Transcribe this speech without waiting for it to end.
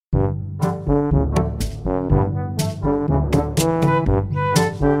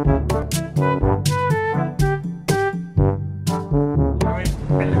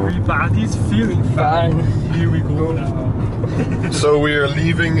Fine. Here we go now. So we are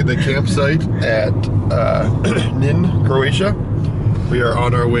leaving the campsite at Nin, Croatia. We are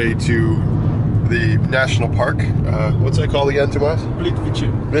on our way to the national park. What's that called again, Tomas?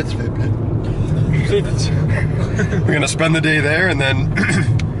 Plitvice. We're gonna spend the day there and then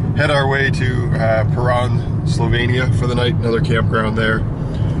head our way to Piran, Slovenia for the night. Another campground there.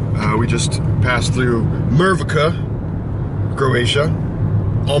 We just passed through Mrvica, Croatia.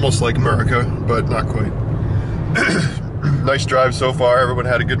 Almost like Murica, but not quite. Nice drive so far. Everyone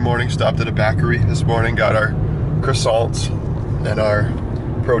had a good morning. Stopped at a bakery this morning. Got our croissants and our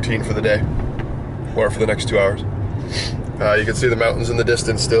protein for the day. Or for the next 2 hours. You can see the mountains in the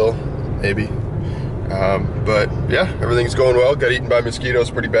distance still, maybe. But yeah, everything's going well. Got eaten by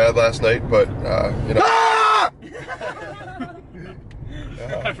mosquitoes pretty bad last night, but you know. Ah!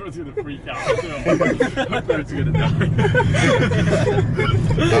 Everyone's gonna freak out. My bird's gonna die.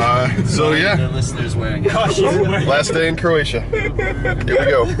 So yeah. The listeners wearing it. Last day in Croatia. Here we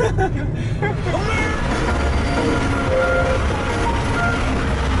go.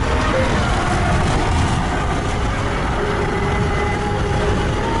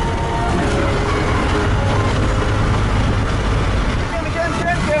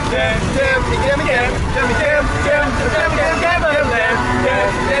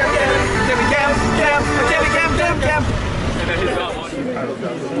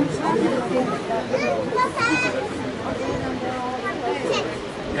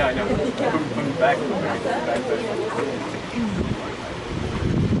 Yeah, I know. From the back.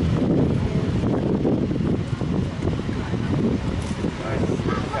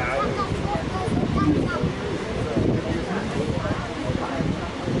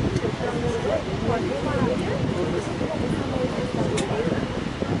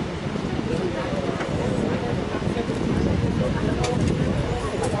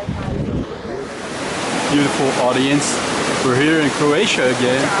 Beautiful audience. We're here in Croatia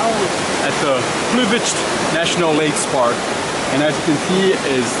again at the Plitvice National Lakes Park, and as you can see,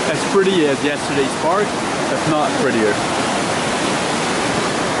 is as pretty as yesterday's park, if not prettier.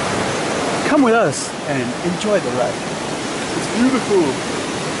 Come with us and enjoy the ride. It's beautiful.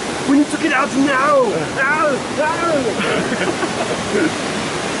 We need to get out now.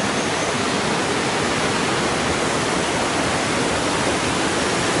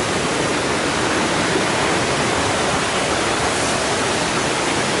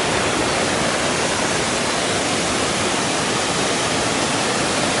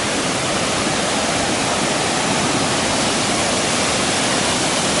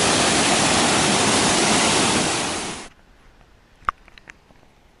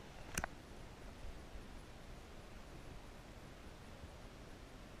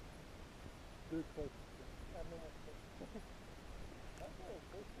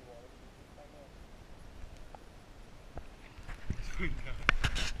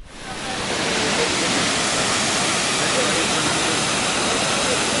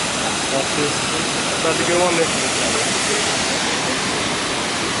 That's a good one there.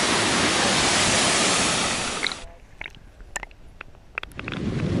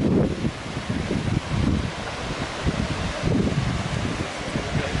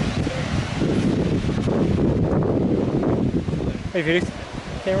 Hey, Felix,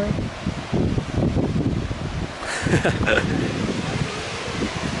 camera.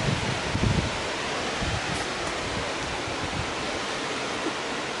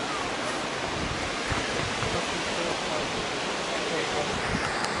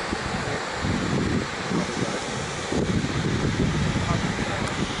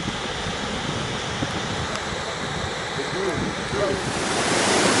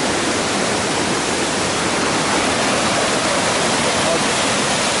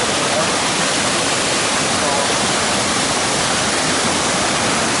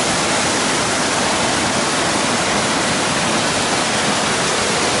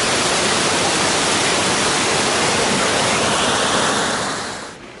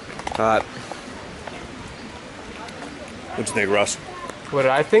 What'd you think, Russ? What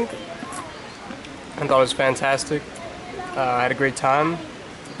did I think? I thought it was fantastic. I had a great time,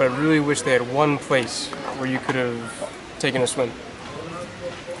 but I really wish they had one place where you could have taken a swim.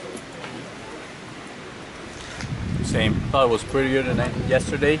 Same. Thought it was prettier than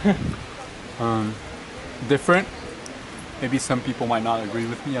yesterday. Different. Maybe some people might not agree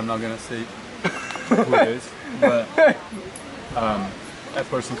with me. I'm not gonna say who it is, but that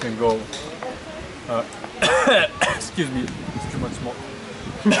person can go. Excuse me, it's too much smoke.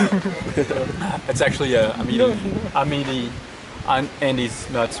 It's actually I'm eating Andy's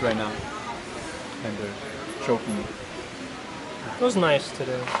nuts right now, and they're choking me. It was nice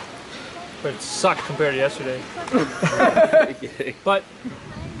today. but it sucked compared to yesterday. But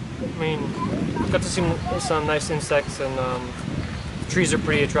I mean, got to see some nice insects, and trees are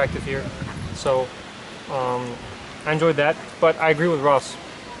pretty attractive here. So I enjoyed that. But I agree with Ross.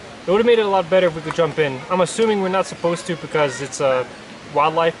 It would have made it a lot better if we could jump in. I'm assuming we're not supposed to because it's a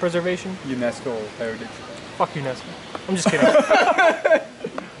wildlife preservation. UNESCO heritage. Fuck UNESCO. I'm just kidding.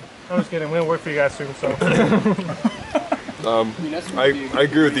 I'm just kidding. We don't work for you guys soon, so. I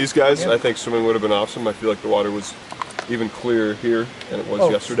agree with these guys. I think swimming would have been awesome. I feel like the water was even clearer here than it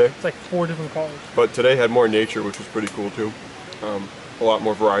was yesterday. It's like 4 different colors. But today had more nature, which was pretty cool too. A lot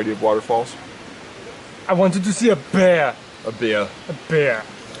more variety of waterfalls. I wanted to see a bear. A bear. A bear.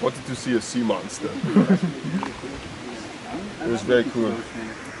 Wanted to see a sea monster. It was very cool.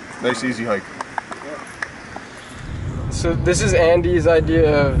 Nice easy hike. So this is Andy's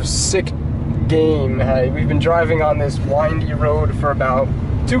idea of sick game hike. We've been driving on this windy road for about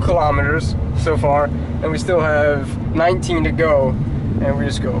 2 kilometers so far, and we still have 19 to go, and we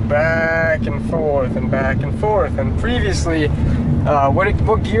just go back and forth and back and forth. And previously,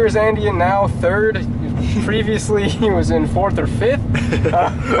 what gear is Andy in now? 3rd? Previously he was in 4th or 5th,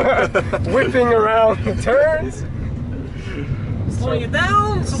 whipping around the turns. Slowing it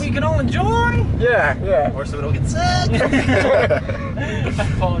down so we can all enjoy. Yeah, yeah. Or so we don't get sick. I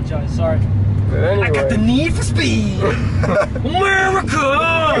apologize, sorry. But anyway. I got the need for speed. America!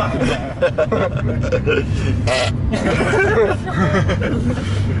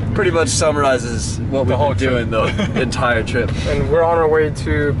 Pretty much summarizes what we've been doing the entire trip. And we're on our way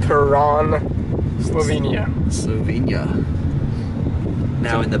to Plitvice, Slovenia. Slovenia.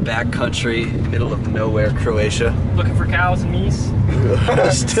 Now in the backcountry, middle of nowhere, Croatia. Looking for cows and meese.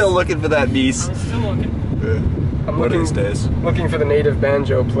 Still looking for that meese. I'm still looking. I'm One of these days. looking for the native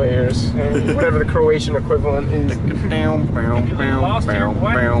banjo players, whatever the Croatian equivalent is.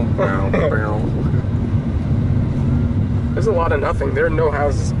 There's a lot of nothing. There are no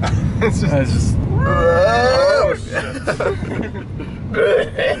houses. It's just. Oh,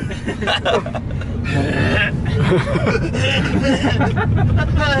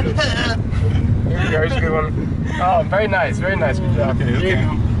 Here we go, here's a good one. Oh, very nice, good job. Okay.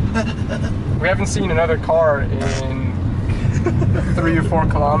 We haven't seen another car in 3 or 4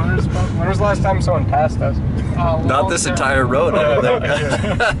 kilometers. When was the last time someone passed us? Not this entire road, I don't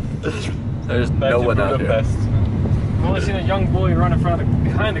think. There's no one out here. I've only seen a young boy run in front of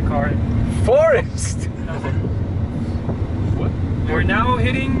behind the car. Forest! What? We're now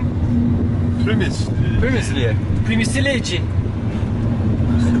hitting Plitvice. Plitvice. Do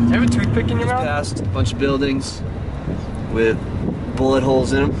you have a toothpick in your mouth? Past a bunch of buildings with bullet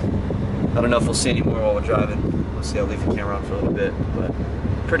holes in them. I don't know if we'll see any more while we're driving. We'll see. I'll leave the camera on for a little bit. But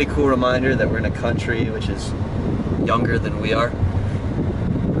pretty cool reminder that we're in a country which is younger than we are.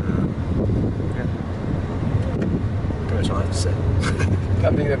 Pretty much all I have to say.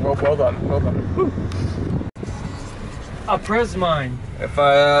 I think that well done. Woo. A press mine. If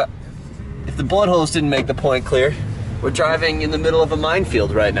the bullet holes didn't make the point clear, we're driving in the middle of a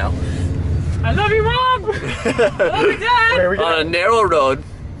minefield right now. I love you, Mom! I love you, Dad! On a narrow road.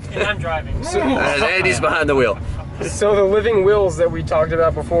 And I'm driving. And Andy's behind the wheel. So the living wills that we talked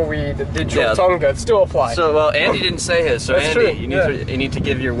about before we did Tonga still apply. So, well, Andy didn't say his, so That's Andy, true. you need to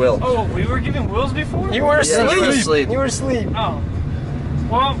give your will. Oh, we were giving wills before? You were Yeah, you were asleep. You were asleep. Oh.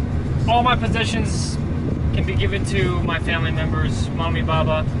 Well, all my possessions can be given to my family members, Mommy,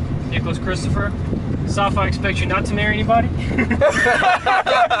 Baba, Nicholas, Christopher. Saf, I expect you not to marry anybody.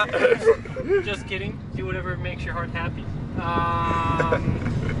 Just kidding. Do whatever makes your heart happy.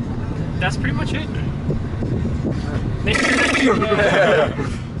 That's pretty much it. Make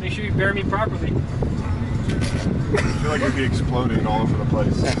sure you bury me properly. I feel like we'd be exploding all over the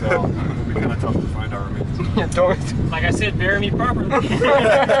place, so it would be kind of tough to find our remains. Yeah, don't. Like I said, bury me properly. You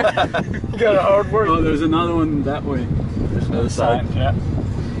got a hard work. Oh, there's another one that way. There's another side. Yeah.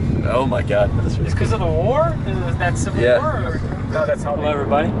 Oh my God, that's really It's because of the war? Is that civil war? Or? No, that's how. Hello,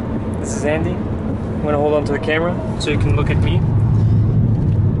 everybody. This is Andy. I'm going to hold on to the camera so you can look at me.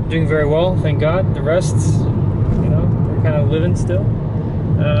 Doing very well, thank God. The rest, you know, we're kind of living still.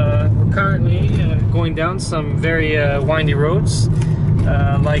 We're currently going down some very windy roads,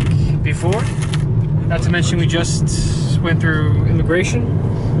 like before. Not to mention we just went through immigration.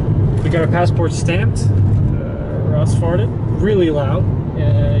 We got our passports stamped. Ross farted really loud,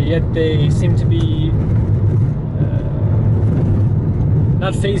 yet they seem to be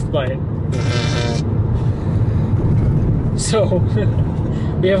not fazed by it. So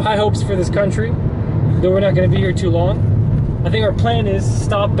we have high hopes for this country, though we're not going to be here too long. I think our plan is to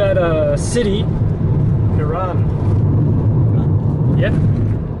stop at a city, Iran. yeah,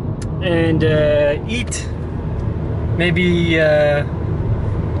 and eat. Maybe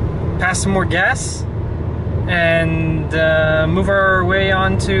pass some more gas and move our way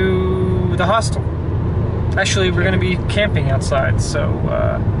on to the hostel. Actually, we're gonna be camping outside, so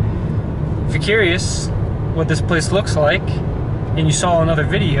if you're curious what this place looks like and you saw another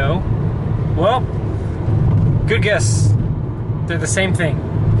video, well, good guess. They're the same thing.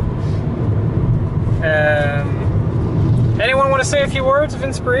 Anyone want to say a few words of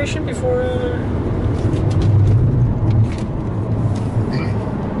inspiration before?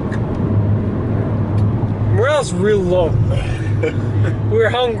 Morale's real low. We're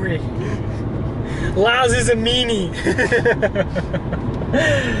hungry. Laz is a meanie.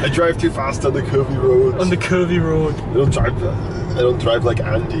 I drive too fast on the curvy roads. On the curvy road. I don't drive like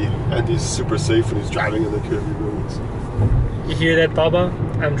Andy. Andy's super safe when he's driving on the curvy roads. You hear that, Baba?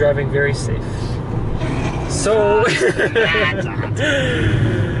 I'm driving very safe. So,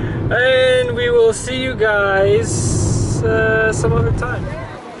 and we will see you guys some other time.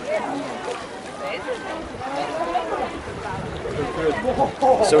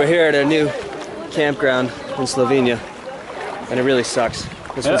 So we're here at our new campground in Slovenia, and it really sucks.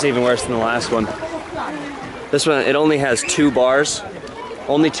 This one's even worse than the last one. This one, it only has 2 bars.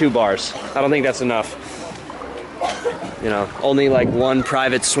 Only 2 bars. I don't think that's enough. You know, only like 1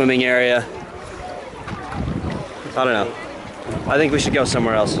 private swimming area. I don't know. I think we should go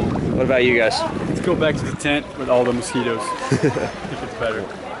somewhere else. What about you guys? Let's go back to the tent with all the mosquitoes. I think it's better.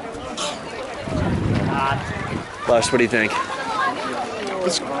 Lush, what do you think?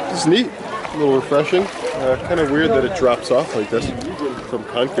 It's neat, a little refreshing. Kind of weird that it drops off like this from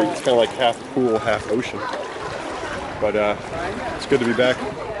concrete. It's kind of like half pool, half ocean. But it's good to be back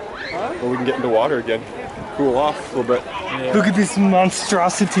where we can get into water again, cool off a little bit. Yeah. Look at this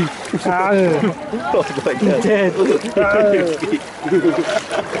monstrosity. Like that. Dead.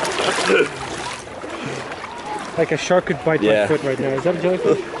 Like a shark could bite my foot right now. Is that a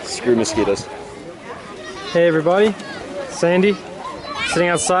jellyfish? Screw mosquitoes. Hey everybody, Sandy, sitting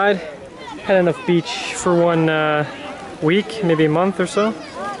outside. Had enough beach for 1 week, maybe a month or so.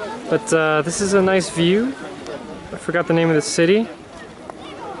 But this is a nice view. I forgot the name of the city.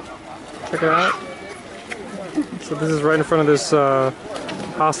 Check it out. So this is right in front of this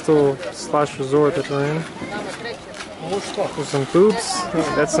hostel / resort that we're in. There's some boobs.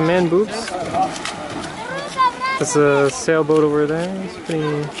 That's some man boobs. That's a sailboat over there. It's a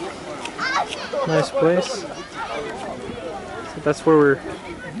pretty nice place. So that's what we're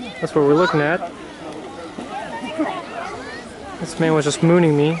looking at. This man was just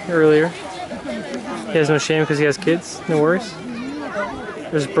mooning me earlier. He has no shame because he has kids. No worries.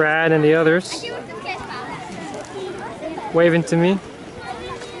 There's Brad and the others waving to me.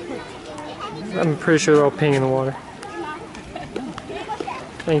 I'm pretty sure they're all peeing in the water.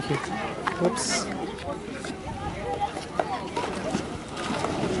 Thank you. Whoops.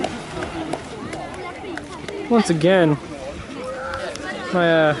 Once again,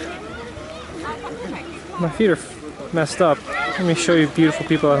 my feet are messed up. Let me show you beautiful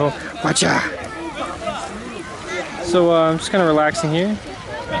people at home. Watcha! So I'm just kind of relaxing here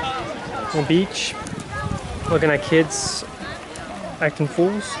on the beach, looking at kids acting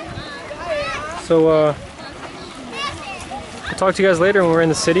fools. So I'll talk to you guys later when we're in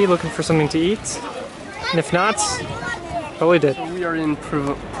the city looking for something to eat. And if not, probably dead. So we are in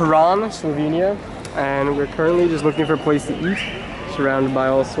Plitvice, Slovenia, and we're currently just looking for a place to eat, surrounded by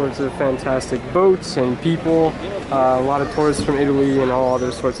all sorts of fantastic boats and people, a lot of tourists from Italy and all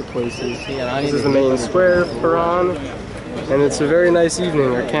other sorts of places. This is the main square, Plitvice, and it's a very nice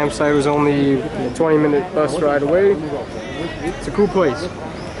evening. Our campsite was only a 20-minute bus ride away. It's a cool place.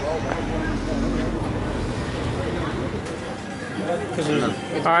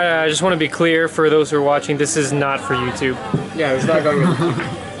 I just want to be clear for those who are watching, this is not for YouTube. Yeah, it's not going to.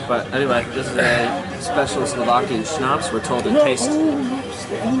 But anyway, this is a special Slovakian schnapps. We're told it tastes What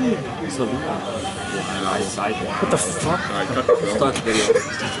the fuck? Start the video.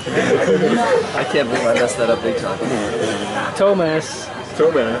 I can't believe I messed that up big time. Thomas.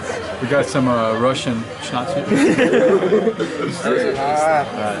 We got some Russian schnapps here.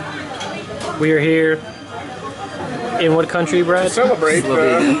 We are here. In what country, Brad? Celebrate.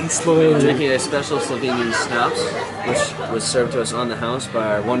 Slovenia. Drinking a special Slovenian schnapps, which was served to us on the house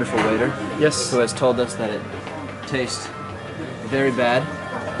by our wonderful waiter. Yes. Who has told us that it tastes very bad,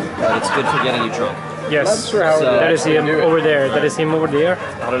 but it's good for getting you drunk. Yes. So, that is him over there. That is him over there.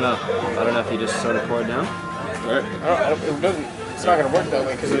 I don't know. I don't know if you just sort of pour it down. Alright. It's not going to work that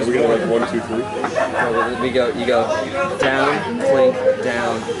way because there's We got like 1, 2, 3. No, you go down, clink,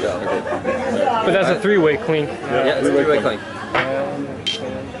 down, go. Okay. But that's a 3-way clink. Yeah, it's a 3-way clink.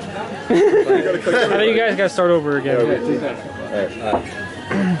 think you guys gotta start over again. This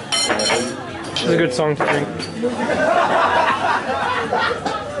is a good song to drink.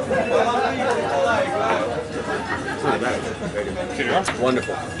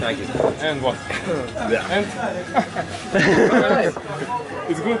 Wonderful. Thank you. And what? Yeah. And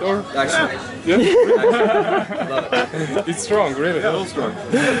it's good or? Excellent. It's strong, really. A little strong.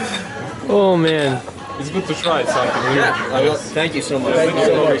 Oh man. It's good to try something new. Thank you so much. Thank you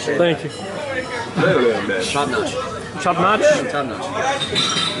so much. Thank you. Top notch. Top notch. Top notch.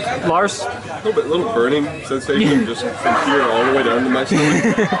 Lars? A little burning sensation just from here all the way down to my stomach.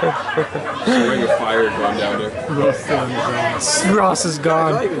 Just a ring of fire going down there. Ross is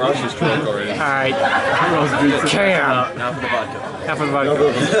gone. Ross is drunk already. Alright. Cam. Now for the vodka. Half of the vodka.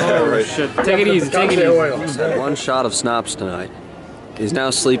 Oh shit. Take it easy, take it easy. Had one shot of schnapps tonight. He's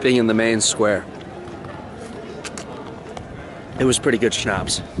now sleeping in the main square. It was pretty good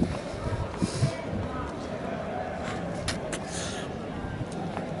schnapps.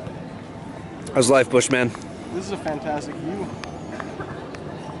 How's life, Bushman? This is a fantastic view.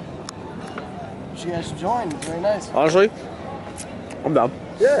 You guys should join. It's very nice. Honestly, I'm down.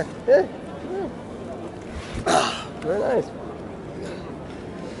 Yeah. Very nice.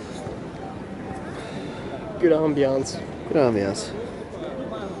 Good ambiance. Good ambiance.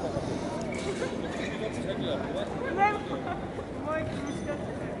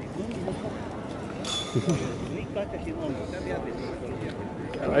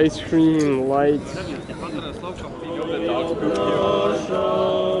 Ice cream, lights. I can't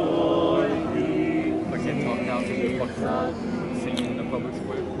talk now to the fucking singing in the public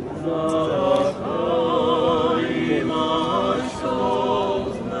square. We're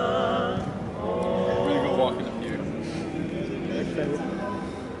gonna go walk in a few.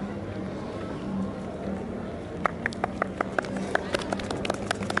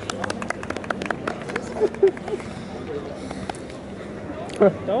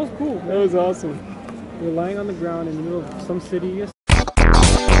 That was cool. That was awesome. We're lying on the ground in the middle of some city.